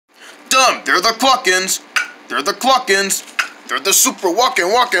They're the Cluckins. They're the Cluckins. They're the super walking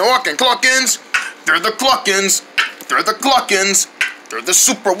Cluckins. They're the Cluckins. They're the Cluckins. They're the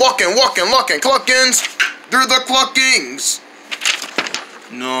super walking Cluckins. They're the Cluckings.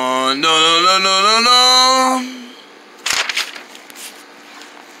 No.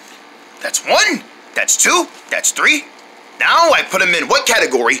 That's one. That's two. That's three. Now I put them in what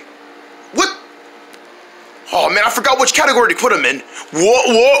category? What? Oh man, I forgot which category to put them in.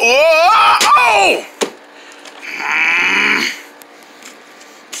 Whoa!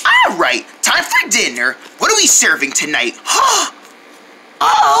 Alright, time for dinner. What are we serving tonight?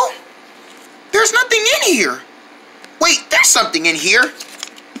 Oh! There's nothing in here. Wait, there's something in here.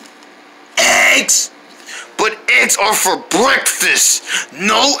 Eggs! But eggs are for breakfast.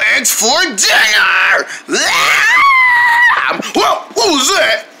 No eggs for dinner! Whoa, what was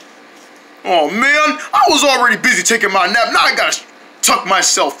that? Oh man, I was already busy taking my nap. Now I gotta tuck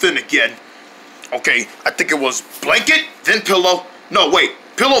myself in again. Okay, I think it was blanket, then pillow. No, wait,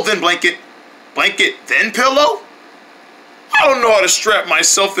 pillow, then blanket. Blanket, then pillow? I don't know how to strap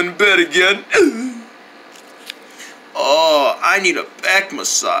myself in bed again. Oh, I need a back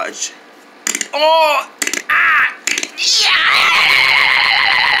massage. Oh, yeah.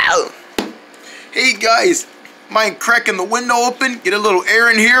 Hey guys, mind cracking the window open? Get a little air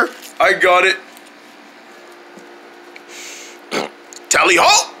in here? I got it. Tally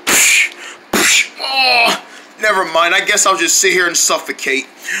ho! Oh, never mind. I guess I'll just sit here and suffocate.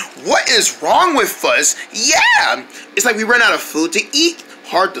 What is wrong with us? Yeah, it's like we ran out of food to eat.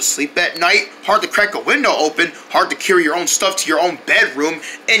 Hard to sleep at night, hard to crack a window open, hard to carry your own stuff to your own bedroom,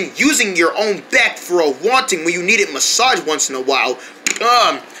 and using your own back for a wanting when you need it massaged once in a while.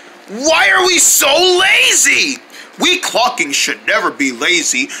 Why are we so lazy? We Cluckings should never be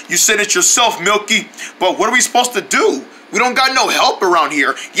lazy. You said it yourself, Milky. But what are we supposed to do? We don't got no help around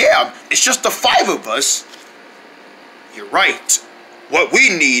here. Yeah, it's just the 5 of us. You're right. What we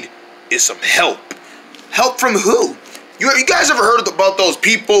need is some help. Help from who? You guys ever heard about those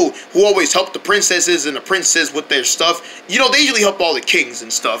people who always help the princesses and the princes with their stuff? You know, they usually help all the kings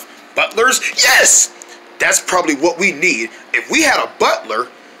and stuff. Butlers? Yes! That's probably what we need. If we had a butler,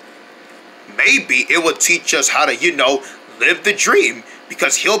 maybe it would teach us how to, you know, live the dream.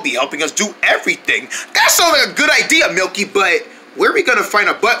 Because he'll be helping us do everything. That sounds like a good idea, Milky, but where are we going to find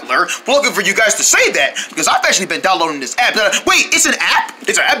a butler? We're looking for you guys to say that, because I've actually been downloading this app. Wait, it's an app?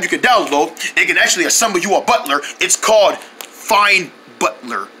 It's an app you can download. It can actually assemble you a butler. It's called Find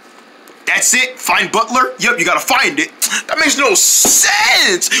Butler. That's it? Find Butler? Yep, you gotta find it. That makes no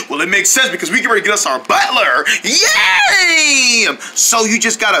sense. Well, it makes sense because we can ready to get us our butler. Yay! So you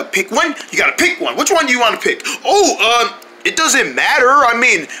just gotta pick one? You gotta pick one. Which one do you want to pick? Oh, it doesn't matter. I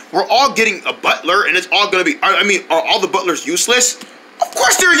mean, we're all getting a butler, and it's all gonna be, I mean, are all the butlers useless? Of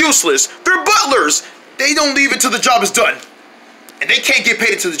course they're useless. They're butlers. They don't leave it till the job is done. And they can't get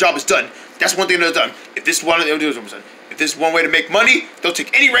paid until the job is done. That's one thing they're done. If this is one way to make money, they'll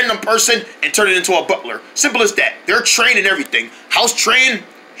take any random person and turn it into a butler. Simple as that. They're trained in everything. House trained,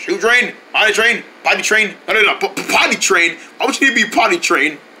 shoe trained, potty trained, potty trained. No, potty trained. Why would you need to be potty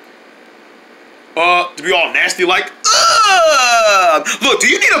trained? To be all nasty like, look, do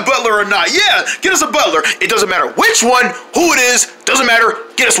you need a butler or not? Yeah, get us a butler. It doesn't matter which one, who it is, doesn't matter.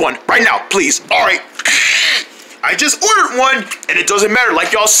 Get us one right now, please. All right. I just ordered one, and it doesn't matter.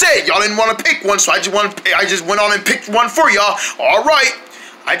 Like y'all said, y'all didn't want to pick one, so I just went on and picked one for y'all. All right.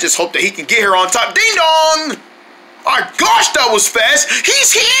 I just hope that he can get here on top. Ding dong! My gosh, that was fast.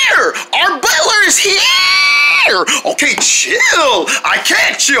 He's here. Our butler is here. Okay, chill. I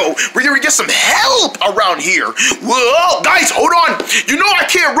can't chill. We're gonna get some help around here. Whoa, guys, hold on. You know I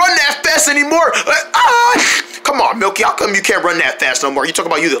can't run that fast anymore. Come on, Milky. How come you can't run that fast no more? You talk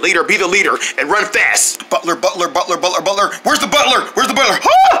about you the leader. Be the leader and run fast. Butler, butler, butler, butler, butler. Where's the butler? Where's the butler?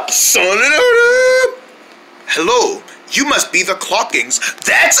 Hello. You must be the Cluckings.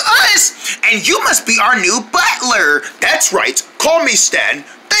 That's us! And you must be our new butler. That's right. Call me Stan.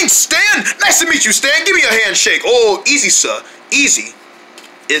 Thanks, Stan. Nice to meet you, Stan. Give me a handshake. Oh, easy, sir. Easy.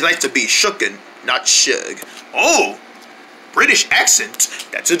 It's nice to be shooken, not shug. Oh, British accent.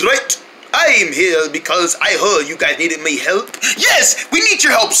 That's it right. I'm here because I heard you guys needed me help. Yes, we need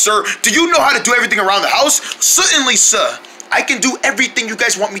your help, sir. Do you know how to do everything around the house? Certainly, sir. I can do everything you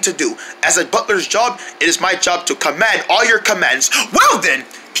guys want me to do. As a butler's job, it is my job to command all your commands. Well then,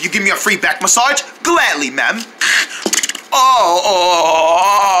 can you give me a free back massage? Gladly, ma'am.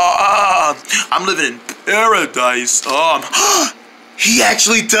 I'm living in paradise. He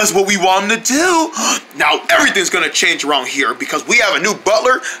actually does what we want him to do. Now everything's gonna change around here because we have a new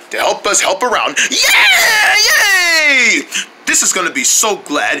butler to help us help around. Yeah! Yay! This is gonna be so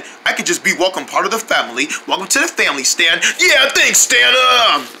glad I could just be welcome part of the family. Welcome to the family, Stan. Yeah, thanks, Stan.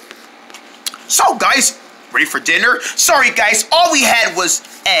 So, guys, ready for dinner? Sorry, guys, all we had was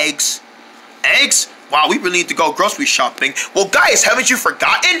eggs. Eggs? Wow, we really need to go grocery shopping. Well, guys, haven't you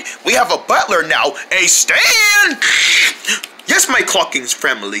forgotten? We have a butler now. Hey, Stan! Yes, my Cluckings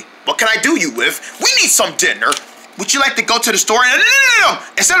family. What can I do you with? We need some dinner. Would you like to go to the store? No.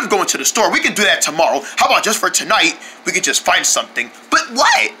 Instead of going to the store, we can do that tomorrow. How about just for tonight, we could just find something. But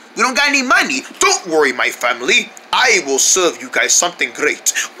what? We don't got any money. Don't worry, my family. I will serve you guys something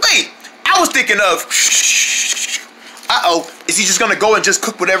great. Wait, I was thinking of... Uh-oh, is he just gonna go and just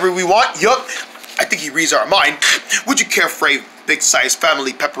cook whatever we want? Yup, I think he reads our mind. Would you care for a big-sized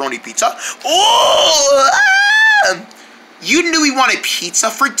family pepperoni pizza? Oh, you knew we wanted pizza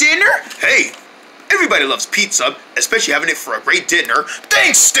for dinner? Hey, everybody loves pizza, especially having it for a great dinner.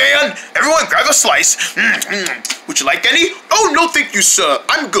 Thanks, Stan! Everyone grab a slice. Would you like any? Oh, no thank you, sir.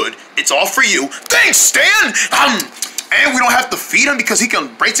 I'm good. It's all for you. Thanks, Stan! And we don't have to feed him because he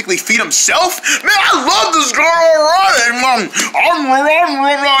can basically feed himself? Man, I love this girl.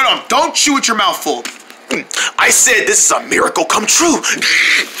 Don't chew with your mouth full. I said this is a miracle come true.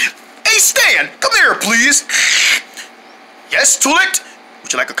 Hey, Stan, come here, please. Yes, Tulit?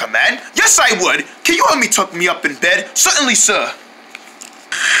 Would you like a command? Yes, I would. Can you help me tuck me up in bed? Certainly, sir.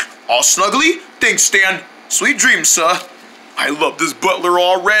 All snuggly? Thanks, Stan. Sweet dreams, sir. I love this butler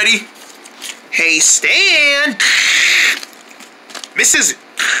already. Hey, Stan. Mrs.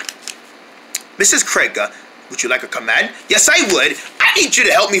 Craig, would you like a command? Yes, I would. I need you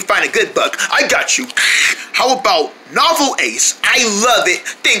to help me find a good book. I got you. How about Novel Ace? I love it.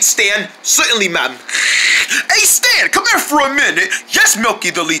 Thanks, Stan. Certainly, ma'am. Hey, Stan, come here for a minute. Yes,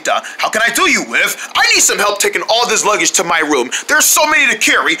 Milky Delita. How can I do you with? I need some help taking all this luggage to my room. There's so many to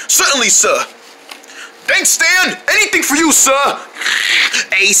carry. Certainly, sir. Thanks, Stan. Anything for you, sir.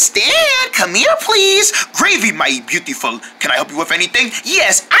 Hey, Stan, come here, please. Gravy, my beautiful. Can I help you with anything?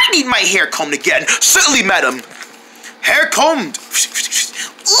 Yes, I need my hair combed again. Certainly, madam. Hair combed.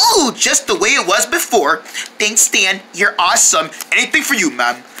 Ooh, just the way it was before. Thanks, Stan. You're awesome. Anything for you,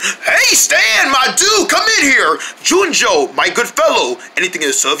 ma'am? Hey, Stan, my dude, come in here. Junjo, my good fellow. Anything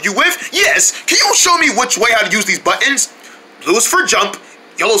to serve you with? Yes. Can you show me which way how to use these buttons? Blue is for jump.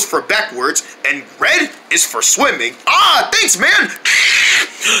 Yellow's for backwards, and red is for swimming. Ah, thanks, man.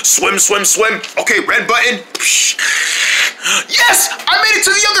 Swim, swim, swim. Okay, red button. Yes, I made it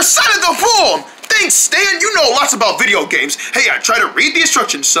to the other side of the pool. Thanks, Stan. You know lots about video games. Hey, I try to read the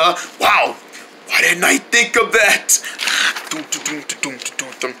instructions, sir. Wow, why didn't I think of that?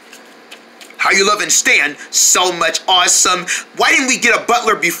 How you loving Stan? So much awesome. Why didn't we get a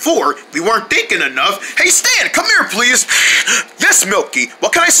butler before? We weren't thinking enough. Hey, Stan, come here, please. Yes, Milky.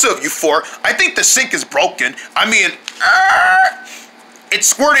 What can I serve you for? I think the sink is broken. I mean, it's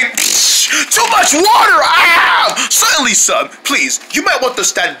squirting too much water. Ah! Certainly, sir. Please, you might want to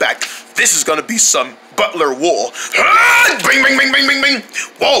stand back. This is gonna be some butler wool. Bing, bing, bing, bing, bing, bing.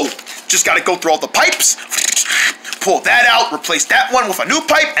 Whoa, just gotta go through all the pipes. Pull that out, replace that one with a new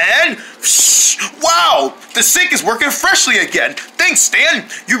pipe, and wow, the sink is working freshly again. Thanks, Stan.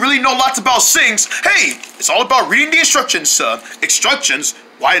 You really know lots about sinks. Hey, it's all about reading the instructions, sir. Instructions?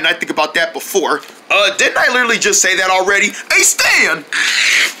 Why didn't I think about that before? Didn't I literally just say that already? Hey, Stan!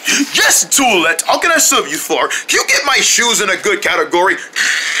 Yes, Tulet, how can I serve you for? Can you get my shoes in a good category?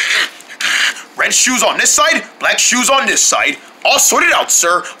 Red shoes on this side, black shoes on this side. All sorted out,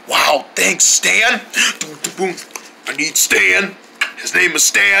 sir. Wow, thanks, Stan. I need Stan. His name is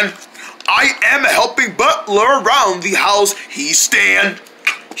Stan. I am helping butler around the house. He's Stan.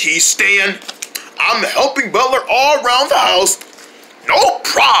 He's Stan. I'm helping butler all around the house. No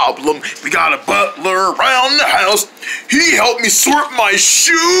problem. We got a butler around the house. He helped me sort my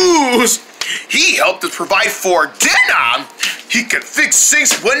shoes. He helped us provide for dinner. He can fix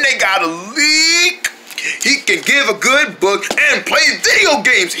sinks when they got a leak. He can give a good book and play video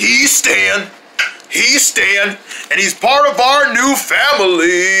games. He's Stan. He's Stan. And he's part of our new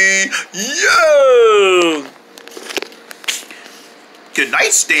family. Yeah. Good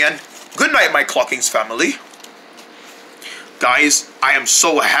night, Stan. Good night, my Cluckings family. Guys, I am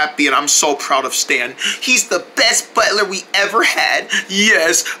so happy and I'm so proud of Stan. He's the best butler we ever had.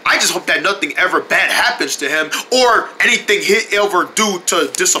 Yes, I just hope that nothing ever bad happens to him or anything he'll ever do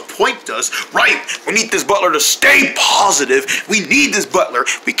to disappoint us. Right, we need this butler to stay positive. We need this butler.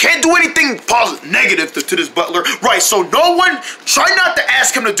 We can't do anything negative to this butler. Right, so no one, try not to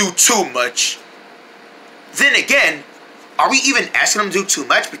ask him to do too much. Then again, are we even asking him to do too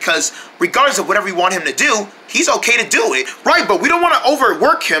much? Because regardless of whatever we want him to do, he's okay to do it. Right, but we don't want to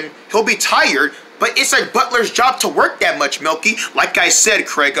overwork him. He'll be tired. but it's a butler's job to work that much, Milky. Like I said,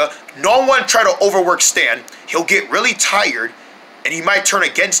 Craiga, no one try to overwork Stan. He'll get really tired, and he might turn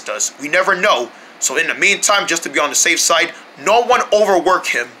against us. We never know. So in the meantime, just to be on the safe side, no one overwork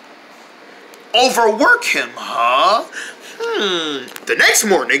him. Overwork him, huh? The next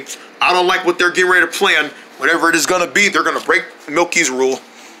morning, I don't like what they're getting ready to plan. Whatever it is gonna be, they're gonna break Milky's rule.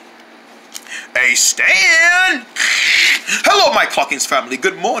 Hey, Stan! Hello, my Clockings family.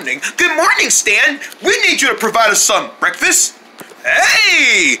 Good morning. Good morning, Stan. We need you to provide us some breakfast.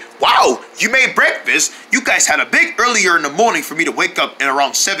 Hey! Wow, you made breakfast. You guys had a big earlier in the morning for me to wake up at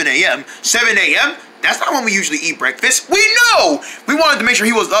around 7 a.m. 7 a.m.? That's not when we usually eat breakfast. We know! We wanted to make sure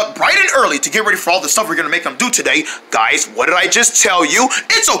he was up bright and early to get ready for all the stuff we're gonna make him do today. Guys, what did I just tell you?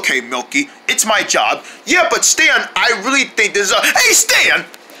 It's okay, Milky. It's my job. Yeah, but Stan, I really think this is a... Hey, Stan!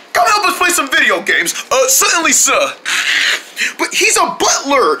 Come help us play some video games. Certainly, sir. But he's a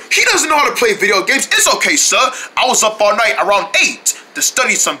butler. He doesn't know how to play video games. It's okay, sir. I was up all night around 8 to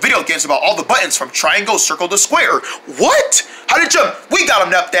study some video games about all the buttons from triangle, circle to square. What? How did you... We got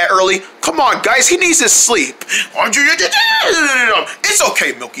him up that early. Come on, guys. He needs his sleep. It's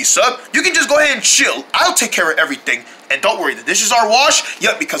okay, Milky, sir. You can just go ahead and chill. I'll take care of everything. And don't worry, the dishes are washed.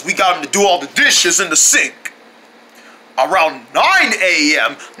 Yep, because we got him to do all the dishes in the sink. Around 9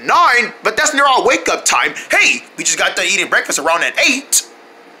 a.m. 9? But that's near our wake-up time. Hey, we just got done eating breakfast around at 8.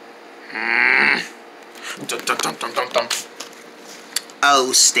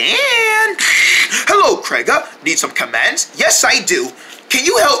 Oh, Stan. Hello, Craiga. Need some commands? Yes, I do. Can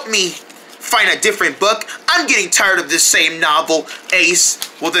you help me find a different book? I'm getting tired of this same novel, Ace.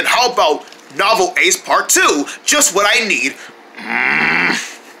 Well, then how about Novel Ace Part 2? Just what I need.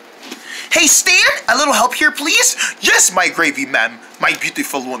 Hey, Stan, a little help here, please? Yes, my gravy ma'am, my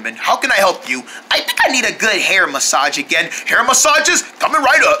beautiful woman. How can I help you? I think I need a good hair massage again. Hair massages? Coming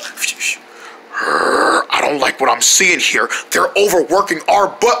right up. I don't like what I'm seeing here. They're overworking our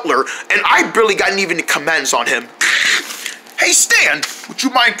butler, and I barely got even the commands on him. Hey, Stan, would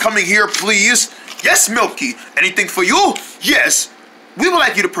you mind coming here, please? Yes, Milky. Anything for you? Yes. We would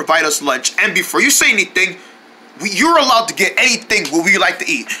like you to provide us lunch, and before you say anything, you're allowed to get anything what we like to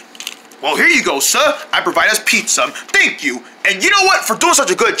eat. Well, here you go, sir. I provide us pizza. Thank you. And you know what? For doing such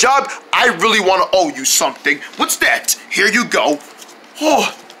a good job, I really want to owe you something. What's that? Here you go.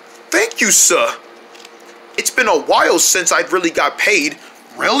 Oh, thank you, sir. It's been a while since I've really got paid.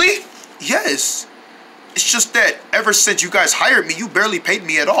 Really? Yes. It's just that ever since you guys hired me, you barely paid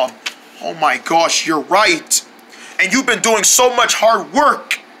me at all. Oh my gosh, you're right. And you've been doing so much hard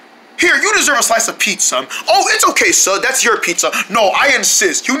work. Here, you deserve a slice of pizza. Oh, it's okay, sir. That's your pizza. No, I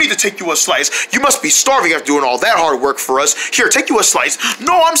insist. You need to take you a slice. You must be starving after doing all that hard work for us. Here, take you a slice.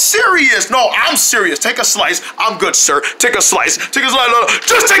 No, I'm serious. No, I'm serious. Take a slice. I'm good, sir. Take a slice. Take a slice. No,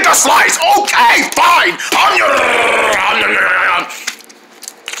 just take a slice. Okay, fine.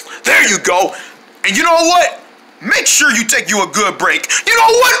 There you go. And you know what? Make sure you take you a good break. You know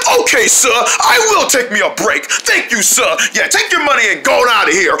what? Okay, sir. I will take me a break. Thank you, sir. Yeah, take your money and go out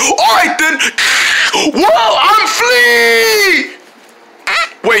of here. All right, then. Whoa, I'm free!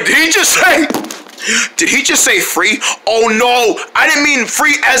 Wait, did he just say... Did he just say free? Oh, no. I didn't mean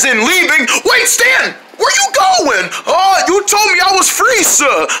free as in leaving. Wait, Stan. Where you going? Oh, you told me I was free,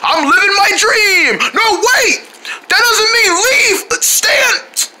 sir. I'm living my dream. No, wait. That doesn't mean leave. Stan...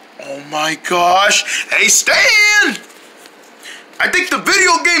 Oh my gosh. Hey, Stan! I think the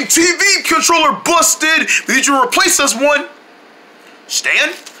video game TV controller busted. We need you to replace us one.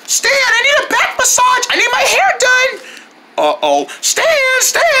 Stan? Stan, I need a back massage. I need my hair done. Uh-oh. Stan!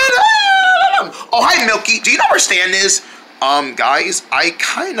 Oh, hi, Milky. Do you know where Stan is? Guys, I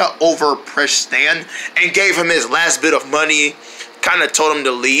kind of overpressed Stan and gave him his last bit of money. Kind of told him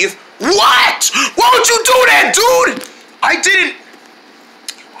to leave. What? Why would you do that, dude? I didn't...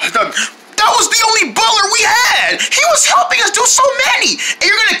 That was the only butler we had. He was helping us do so many. And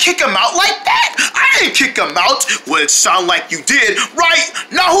you're going to kick him out like that? I didn't kick him out. Well, it sounded like you did, right?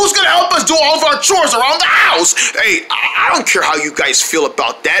 Now who's going to help us do all of our chores around the house? Hey, I don't care how you guys feel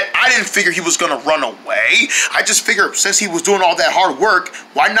about that. I didn't figure he was going to run away. I just figured since he was doing all that hard work,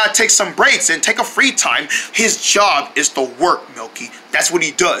 why not take some breaks and take a free time? His job is to work, Milky. That's what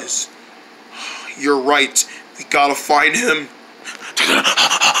he does. You're right. We got to find him.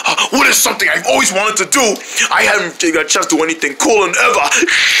 What is something I've always wanted to do? I haven't got a chance to do anything cool and ever.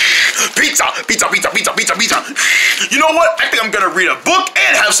 Pizza. You know what? I think I'm gonna read a book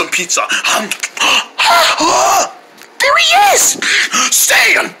and have some pizza. There he is!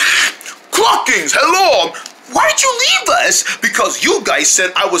 Stan! Clockings, hello! Why did you leave us? Because you guys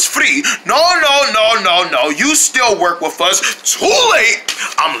said I was free. No. You still work with us. Too late.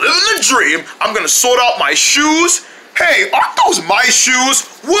 I'm living the dream. I'm gonna sort out my shoes. Hey, aren't those my shoes?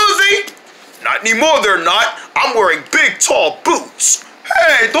 Were they? Not anymore, they're not. I'm wearing big, tall boots.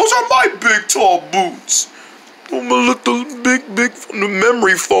 Hey, those are my big, tall boots. I'm a little big from the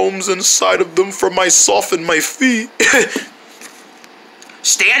memory foams inside of them for my soften my feet.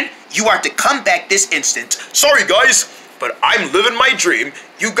 Stan, you are to come back this instant. Sorry, guys, but I'm living my dream.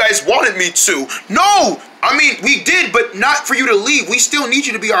 You guys wanted me to. No! I mean, we did, but not for you to leave. We still need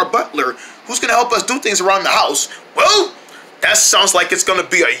you to be our butler. Who's gonna help us do things around the house? Well, that sounds like it's gonna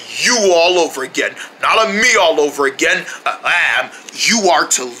be a you all over again, not a me all over again. You are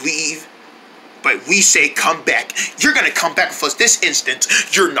to leave, but we say come back. You're gonna come back with us this instant.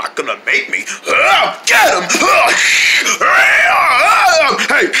 You're not gonna make me. Get him!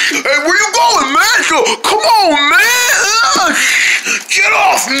 Hey, where you going, man? Come on, man! Get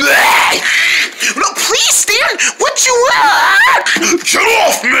off me! No, please, Stan. What you want? Get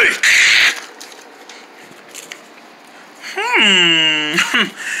off me!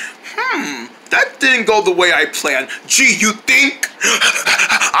 That didn't go the way I planned. Gee, you think?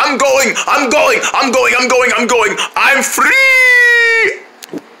 I'm going. I'm free!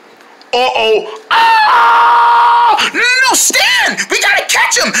 Uh-oh. Ah! No, Stan! We gotta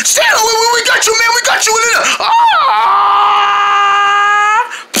catch him! Stan, we got you, man! We got you! Ah!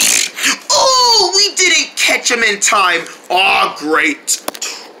 Oh, we didn't catch him in time. Aw, great.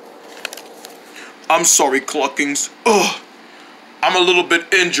 I'm sorry, Cluckings. Ugh. I'm a little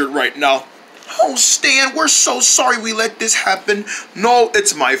bit injured right now. Oh, Stan, we're so sorry we let this happen. No,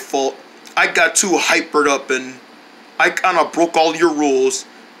 it's my fault. I got too hypered up and I kind of broke all your rules.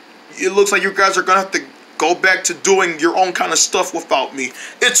 It looks like you guys are going to have to go back to doing your own kind of stuff without me.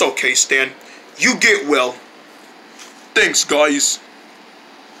 It's okay, Stan. You get well. Thanks, guys.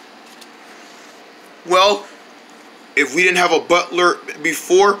 Well, if we didn't have a butler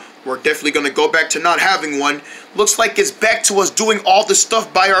before, we're definitely going to go back to not having one. Looks like it's back to us doing all the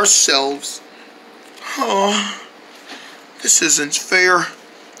stuff by ourselves. Oh, this isn't fair.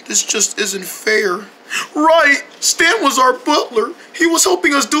 This just isn't fair. Right, Stan was our butler. He was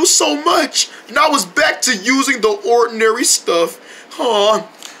helping us do so much. Now it's back to using the ordinary stuff. Oh,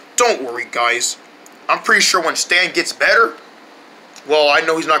 don't worry, guys. I'm pretty sure when Stan gets better, well, I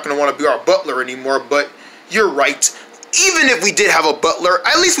know he's not going to want to be our butler anymore, but you're right. Even if we did have a butler,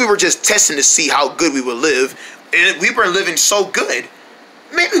 at least we were just testing to see how good we would live. And we were living so good.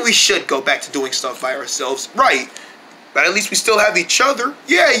 Maybe we should go back to doing stuff by ourselves. Right. But at least we still have each other.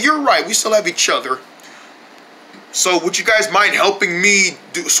 Yeah, you're right. We still have each other. So would you guys mind helping me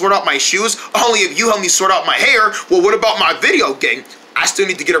sort out my shoes? Only if you help me sort out my hair. Well, what about my video game? I still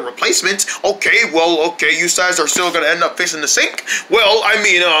need to get a replacement. Okay, you guys are still going to end up fixing the sink? Well, I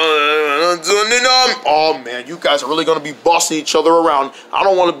mean, oh man, you guys are really going to be bossing each other around. I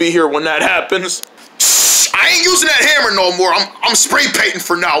don't want to be here when that happens. I ain't using that hammer no more. I'm spray painting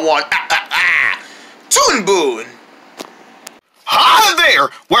from now on. Toon Boon. Hi there,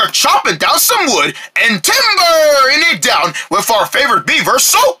 we're chopping down some wood and timbering it down with our favorite beaver,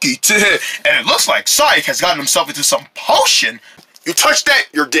 Soki. And it looks like Syke has gotten himself into some potion. You touch that,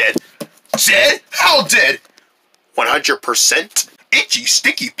 you're dead. Dead? How dead? 100% itchy,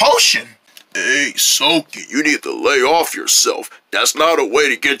 sticky potion. Hey, Soki, you need to lay off yourself. That's not a way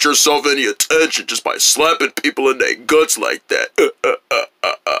to get yourself any attention just by slapping people in their guts like that.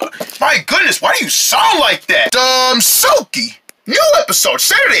 My goodness, why do you sound like that? Soki. New episode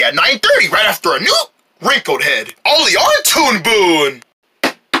Saturday at 9:30, right after a new wrinkled head. Only on Toon Boon.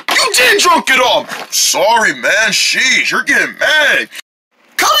 You didn't drunk it all. Sorry, man. Sheesh, you're getting mad.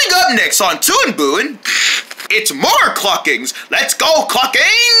 Coming up next on Toon Boon, it's more Cluckings. Let's go,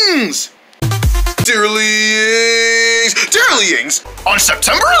 Cluckings! Dearlyings! On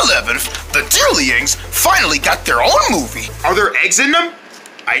September 11th, the Dearlyings finally got their own movie. Are there eggs in them?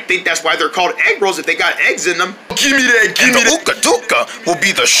 I think that's why they're called egg rolls, if they got eggs in them. Give me that, give me that. The Ooka Dooka will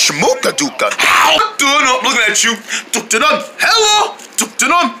be the Shmooka Dooka. Ow! Looking at you. Duk-da-dum, hello!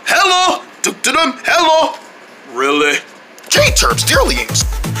 Duk-da-dum, hello! Duk-da-dum, hello! Really? J-Terps Dearlyings.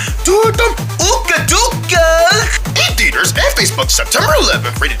 Duk-dum, Ooka Dooka! In theaters and Facebook September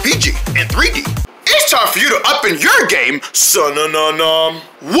 11th, rated PG and 3D. It's time for you to up in your game, son-a-na-nam.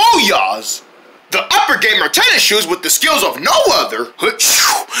 Woo-yas! The upper gamer tennis shoes with the skills of no other.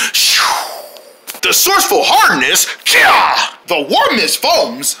 The sourceful hardness. The warmest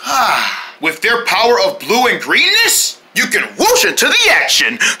foams. With their power of blue and greenness, you can whoosh into the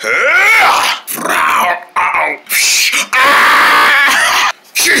action.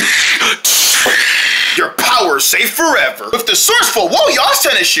 Your power safe forever. With the source for Woyos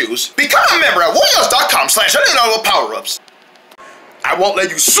tennis shoes. Become a member at woyos.com/unavailable power-ups. I won't let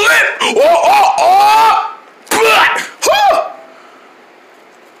you slip!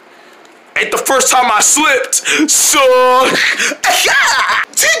 Ain't the first time I slipped, so...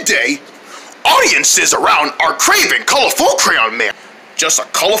 Today, audiences around are craving colorful crayon man. Just a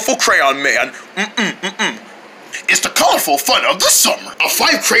colorful crayon man. It's the colorful fun of the summer. A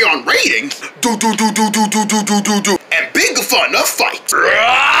 5 crayon rating. And big fun of fight.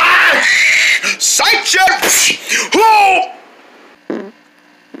 Sight check. Wow.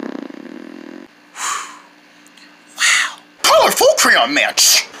 Colorful crayon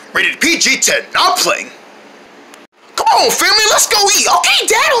match. Rated PG-10. Not playing. Come on, family, let's go eat. Okay,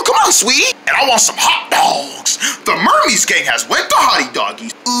 Dad, come on, sweetie. And I want some hot dogs. The Mermies gang has went to Hottie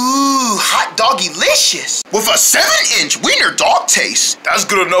Doggies. Ooh, hot doggy-licious. With a 7-inch wiener dog taste. That's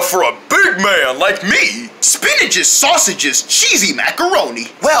good enough for a big man like me. Spinaches, sausages, cheesy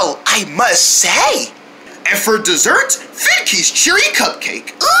macaroni. Well, I must say. And for dessert, Finky's cherry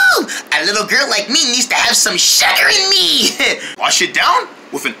cupcake. Ooh, a little girl like me needs to have some sugar in me. Wash it down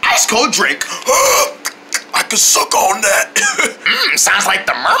with an ice-cold drink. I can suck on that. Sounds like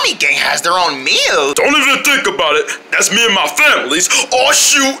the Mermy gang has their own meal. Don't even think about it. That's me and my families. Oh,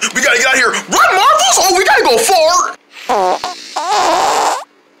 shoot. We gotta get out of here. Run, Marvels. Oh, we gotta go far.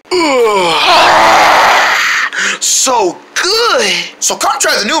 So good. So come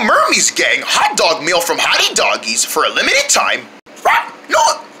try the new Mermies gang hot dog meal from Hottie Doggies for a limited time.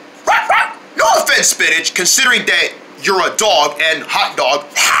 No offense, Spinach, considering that you're a dog and hot dog.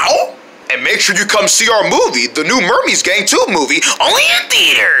 How? And make sure you come see our movie, the new Mermies Gang 2 movie, only in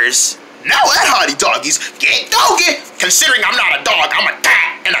theaters. Now at Hottie Doggies, get doggy. Considering I'm not a dog, I'm a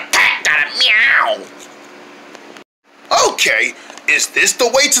cat, and a cat got a meow. Okay, is this the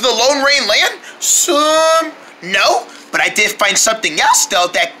way to the Lone Rain land? No, but I did find something else though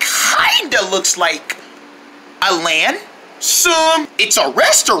that kinda looks like a land. It's a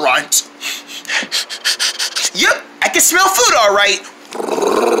restaurant. Yep, I can smell food all right.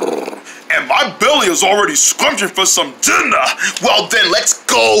 And my belly is already scrumping for some dinner. Well then, let's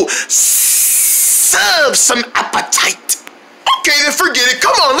go sub some appetite. Okay, then forget it.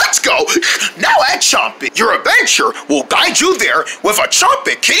 Come on, let's go. Now at Chomp It, your adventure will guide you there with a Chomp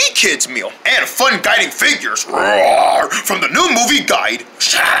It Kitty Kids meal and fun guiding figures from the new movie guide.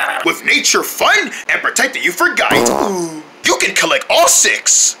 With nature fun and protecting you for guides. You can collect all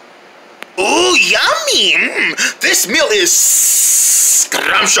 6. Ooh, yummy! This meal is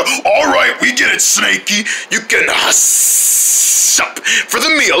scrumptious. All right, we get it, Snaky. You can shop for the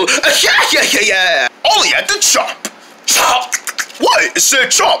meal. Yeah. Only at the Chomp. Chomp. What? It said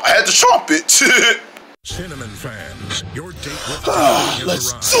Chomp. I had to chomp it. Cinnamon fans, your date with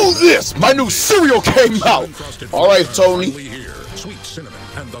let's do this. My new cereal came out. All right, Tony. Sweet cinnamon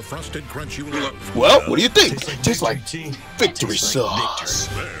and the frosted crunch you love. Well, what do you think? Tastes like victory sauce.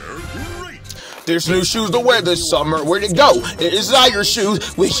 There's new shoes to wear this summer. Where'd it go? It is your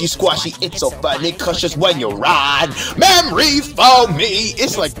shoes. Wishy squashy, it's so funny, cautious when you ride. Memories for me.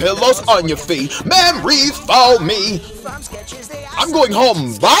 It's like pillows on your feet. Memories for me. I'm going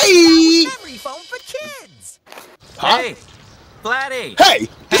home. Bye. Huh? Hey, Flatty. Hey,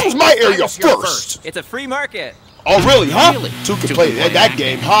 this was my area first. It's a free market. Oh, really, huh? Two can play that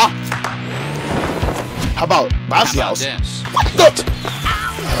game, huh? How about Bouncy House? What the?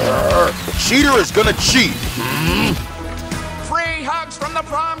 Cheater is gonna cheat. Free hugs from the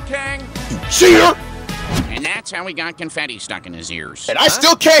prom king. You cheater! And that's how he got confetti stuck in his ears. And I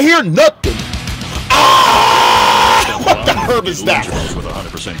still can't hear nothing. Ah! What the herb is that? With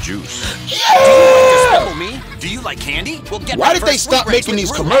 100% juice. Do you like candy? Well, why did they stop making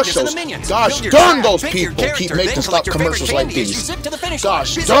these commercials? Gosh darn those people keep making stop commercials like these.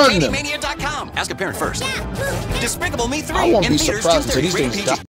 Gosh darn them. Ask a parent first. Despicable Me 3 I won't be surprised until these things stop.